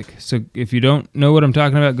topic. So if you don't know what I'm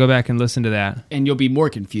talking about, go back and listen to that. And you'll be more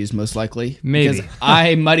confused, most likely. Maybe. Because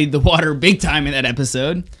I muddied the water big time in that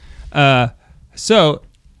episode. So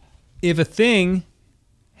if a thing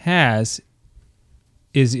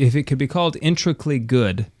if it could be called intricately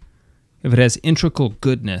good, if it has integral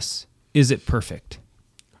goodness, is it perfect?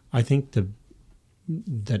 I think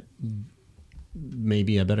that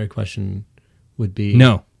maybe a better question would be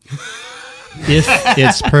no. If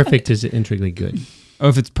it's perfect, is it integrally good? Oh,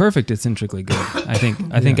 if it's perfect, it's integrally good. I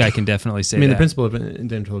think I can definitely say that. The principle of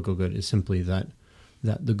integral good is simply that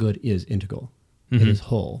the good is integral. It is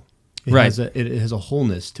whole. It has a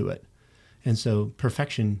wholeness to it. And so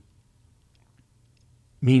perfection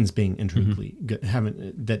means being integrally good,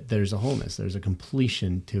 that there's a wholeness, there's a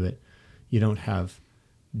completion to it. You don't have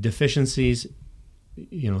deficiencies,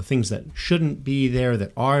 things that shouldn't be there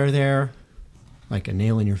that are there, like a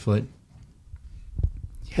nail in your foot,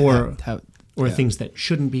 or things that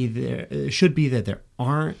shouldn't be there, should be that there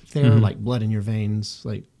aren't there, like blood in your veins.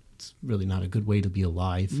 Like it's really not a good way to be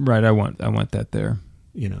alive. Right. I want that there.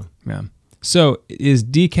 Yeah. So is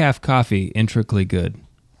decaf coffee intricately good?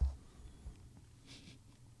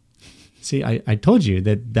 See, I told you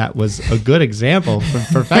that was a good example for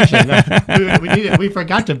perfection. we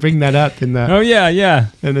forgot to bring that up in the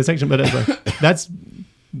in the section, but it's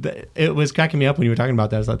like, it was cracking me up when you were talking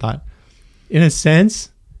about that. So I thought, in a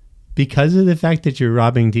sense, because of the fact that you're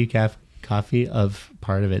robbing decaf coffee of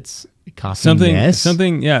part of its coffee-ness.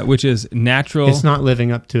 Something, which is natural. It's not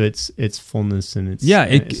living up to its fullness, and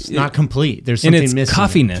it's not complete. There's something missing. It's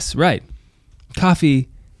coffeeness, right? Coffee,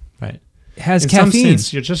 right, has in caffeine. Some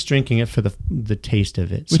sense, you're just drinking it for the taste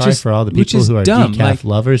of it. Sorry for all the people who are dumb. decaf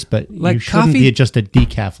lovers, but you shouldn't be just a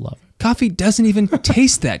decaf lover. Coffee doesn't even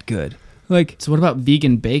taste that good. So what about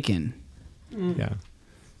vegan bacon? Yeah,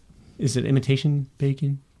 is it imitation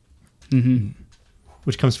bacon? Mm-hmm.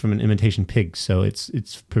 Which comes from an imitation pig, so it's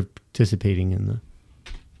participating in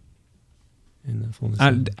the fullness.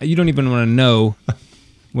 You don't even want to know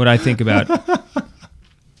what I think about.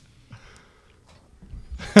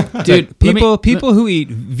 Dude, people who eat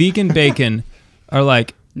vegan bacon are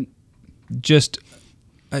like just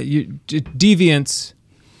deviants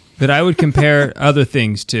that I would compare other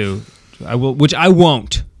things to. Which I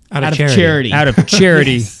won't. Out of charity. Out of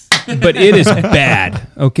charity. Yes. But it is bad,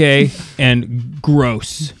 okay? And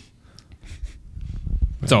gross.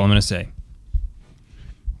 That's all I'm going to say.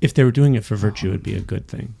 If they were doing it for virtue, it would be a good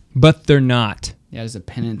thing. But they're not. Yeah, as a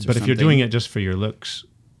penance or But something. if you're doing it just for your looks...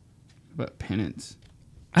 What penance?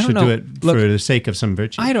 I don't should know. do it for the sake of some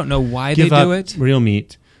virtue. I don't know why Give they do it. Real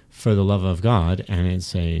meat for the love of God, and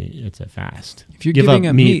it's a fast. If you're give giving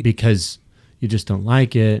up up meat because you just don't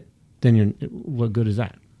like it, then what good is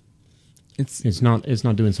that? It's not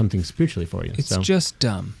doing something spiritually for you. It's just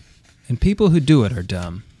dumb, and people who do it are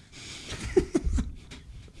dumb.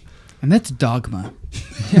 And that's dogma.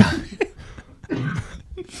 Yeah.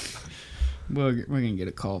 We're gonna get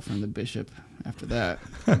a call from the bishop after that.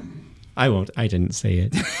 I won't. I didn't say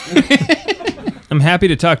it. I'm happy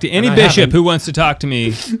to talk to any bishop who wants to talk to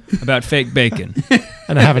me about fake bacon.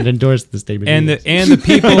 And I haven't endorsed the statement. And the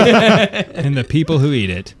people who eat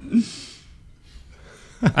it.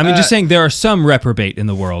 I mean, just saying there are some reprobate in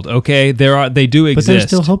the world. Okay, they do exist. But there's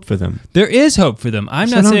still hope for them. There is hope for them.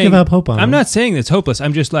 I'm not don't saying give up hope on I'm them. not saying it's hopeless.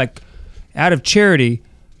 I'm just like, out of charity,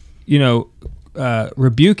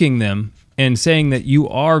 rebuking them and saying that you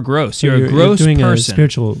are gross. So you're a gross doing person. A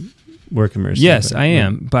spiritual work of mercy. Yes, I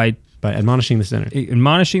am by admonishing the sinner,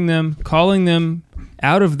 admonishing them, calling them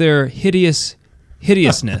out of their hideousness.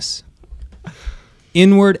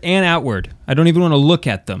 Inward and outward. I don't even want to look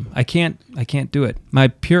at them. I can't do it. My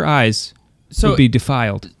pure eyes would be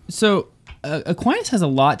defiled. So Aquinas has a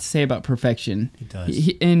lot to say about perfection. He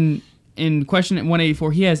does. In question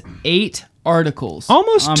 184, he has 8 articles.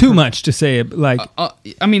 Almost too much to say.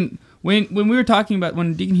 I mean, when we were talking about,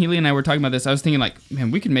 when Deacon Healy and I were talking about this, I was thinking like,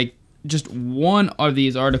 man, we could make just one of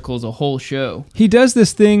these articles a whole show. He does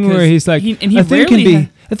this thing where he's like, a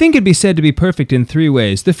thing can be said to be perfect in 3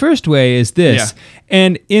 ways. The first way is this,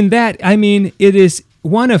 and in that, I mean, it is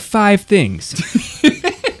one of 5 things.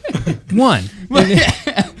 One,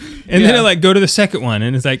 and then I go to the second one,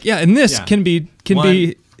 and it's like, and this can be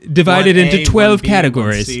divided into 12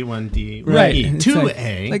 categories. 1C, 1D, right? E,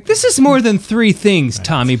 2A. Like this is more than 3 things,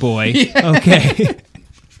 Tommy boy. Okay.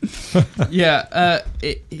 But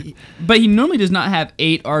he normally does not have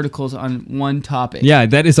 8 articles on one topic. Yeah,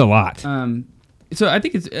 that is a lot. So I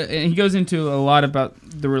think he goes into a lot about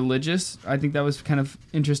the religious. I think that was kind of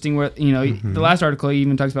interesting. Where the last article he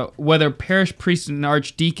even talks about whether parish priests and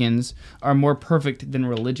archdeacons are more perfect than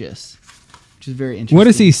religious, which is very interesting. What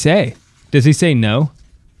does he say? Does he say no?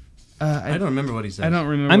 I don't remember what he says. I don't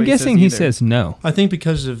remember. I'm guessing he says no. I think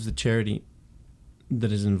because of the charity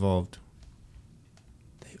that is involved.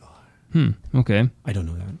 Okay. I don't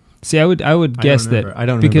know that. See, I would guess that I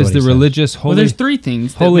don't remember because what the he religious well, there's 3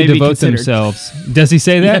 things that wholly may be devote considered. themselves. Does he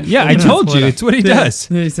say that? Yeah, I told you. It's what he does.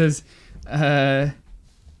 He says, their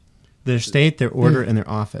state, their order, and their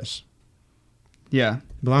office. Yeah.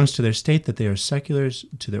 It belongs to their state that they are seculars,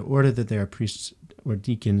 to their order that they are priests or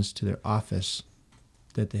deacons, to their office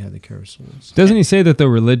that they have the care of souls. Doesn't he say that the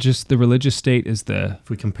religious state is the if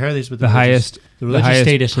we compare these with the highest the religious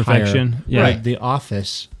state is perfection? Yeah. Right. The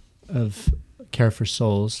office of care for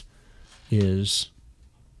souls is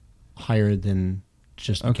higher than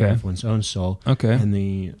just the care of one's own soul. Okay. And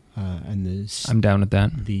the I'm down with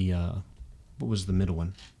that. The what was the middle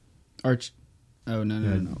one? Oh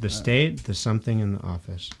no. The state, the something, and the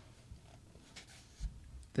office.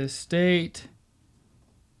 The state.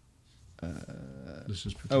 This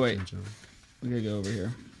is oh wait, we gotta go over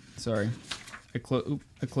here. Sorry, I closed.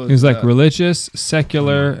 It was like religious,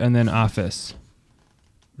 secular, and then office.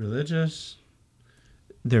 Religious,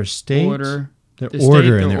 their state, order, their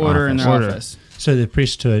order, and their office. Office. So the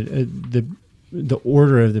priesthood, the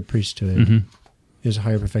order of the priesthood is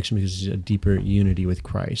higher perfection because it's a deeper unity with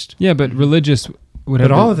Christ. Yeah, but religious would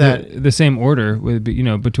have all of that the same order would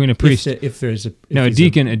be between a priest. If there's a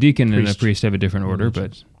deacon and a priest have a different order,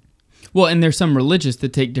 but Well, and there's some religious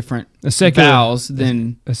that take different secular- vows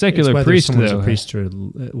than a secular whether priest, someone's though, a priest or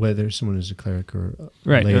whether someone is a cleric or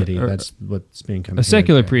Right, laity. or- That's what's being A compared.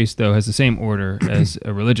 secular there. priest, though, has the same order as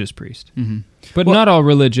a religious priest. Mhm. But not all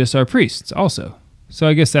religious are priests also. So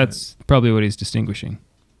I guess that's probably what he's distinguishing.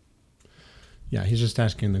 Yeah, he's just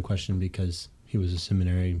asking the question because he was a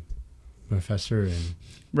seminary professor and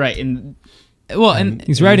right. And well, and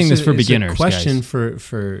He's writing this for it's beginners, A question guys.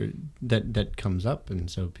 for that comes up, and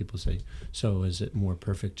so people say, so is it more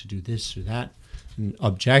perfect to do this or that? And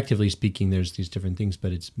objectively speaking, there's these different things,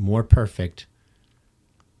 but it's more perfect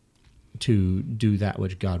to do that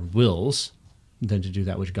which God wills than to do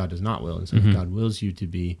that which God does not will. And so, Mhm. if God wills you to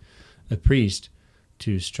be a priest,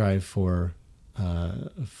 to strive for a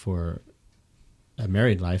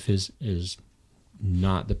married life is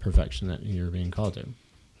not the perfection that you're being called to.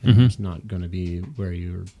 And Mhm. It's not going to be where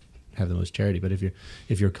you have the most charity. But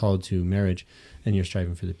if you're called to marriage and you're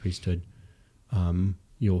striving for the priesthood,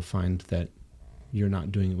 you'll find that you're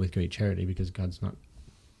not doing it with great charity because God's not.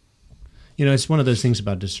 It's one of those things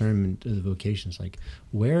about discernment of the vocations. Like,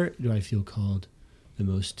 where do I feel called the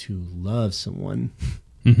most to love someone?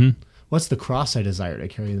 Mhm. What's the cross I desire to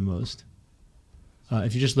carry the most?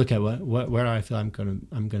 If you just look at where do I feel I'm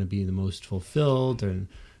gonna be the most fulfilled and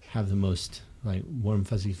have the most like warm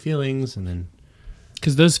fuzzy feelings, and then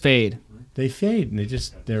because those fade, they fade, and they're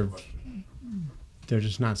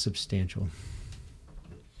just not substantial.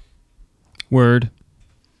 Word.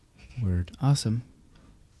 Awesome.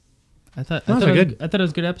 I thought No, it they're was good. I thought it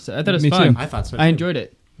was a good episode. I thought it was Me fun. too. I thought so, I too. enjoyed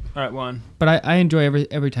it. All right, Juan. But I enjoy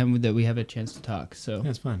every time that we have a chance to talk. So Yeah,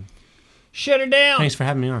 it's fun. Shut her down. Thanks for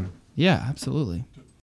having me on. yeah, absolutely.